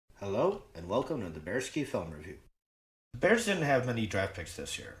Hello, and welcome to the BEARSKIFILM review. The Bears didn't have many draft picks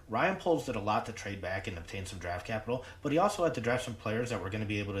this year. Ryan Poles did a lot to trade back and obtain some draft capital, but he also had to draft some players that were going to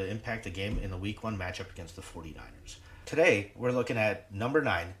be able to impact the game in the Week 1 matchup against the 49ers. Today, we're looking at number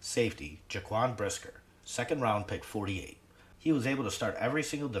 9, safety, Jaquan Brisker, second round pick 48. He was able to start every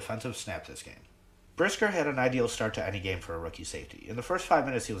single defensive snap this game. Brisker had an ideal start to any game for a rookie safety. In the first 5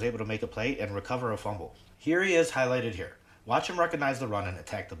 minutes, he was able to make a play and recover a fumble. Here he is highlighted here. Watch him recognize the run and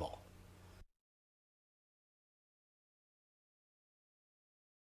attack the ball.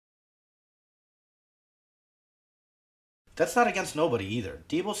 That's not against nobody either.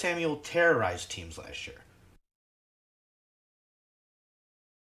 Deebo Samuel terrorized teams last year.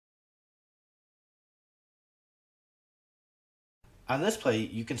 On this play,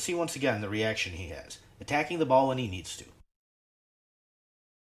 you can see once again the reaction he has, attacking the ball when he needs to.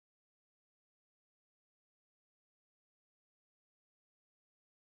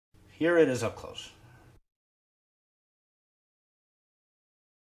 Here it is up close.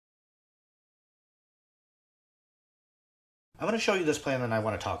 I'm going to show you this play and then I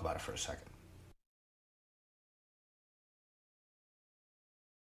want to talk about it for a second.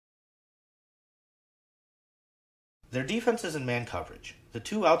 Their defense is in man coverage. The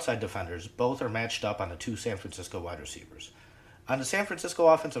two outside defenders both are matched up on the two San Francisco wide receivers. On the San Francisco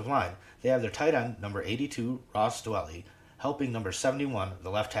offensive line, they have their tight end, number 82, Ross Dwelly, helping number 71, the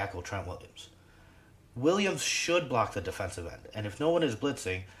left tackle, Trent Williams. Williams should block the defensive end, and if no one is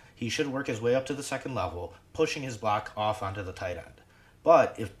blitzing, he should work his way up to the second level, pushing his block off onto the tight end.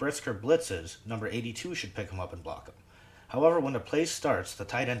 But if Brisker blitzes, number 82 should pick him up and block him. However, when the play starts, the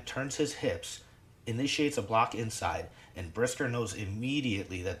tight end turns his hips, initiates a block inside, and Brisker knows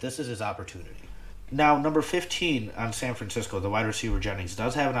immediately that this is his opportunity. Now, number 15 on San Francisco, the wide receiver Jennings,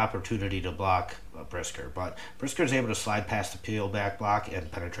 does have an opportunity to block Brisker, but Brisker is able to slide past the peel back block and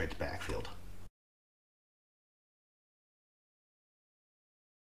penetrate the backfield.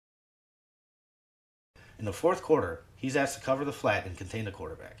 In the fourth quarter, he's asked to cover the flat and contain the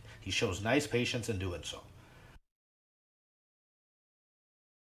quarterback. He shows nice patience in doing so.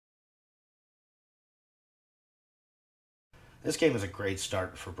 This game is a great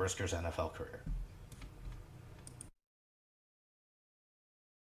start for Brisker's NFL career.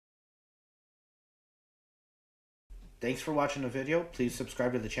 Thanks for watching the video. Please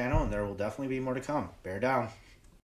subscribe to the channel and there will definitely be more to come. Bear down.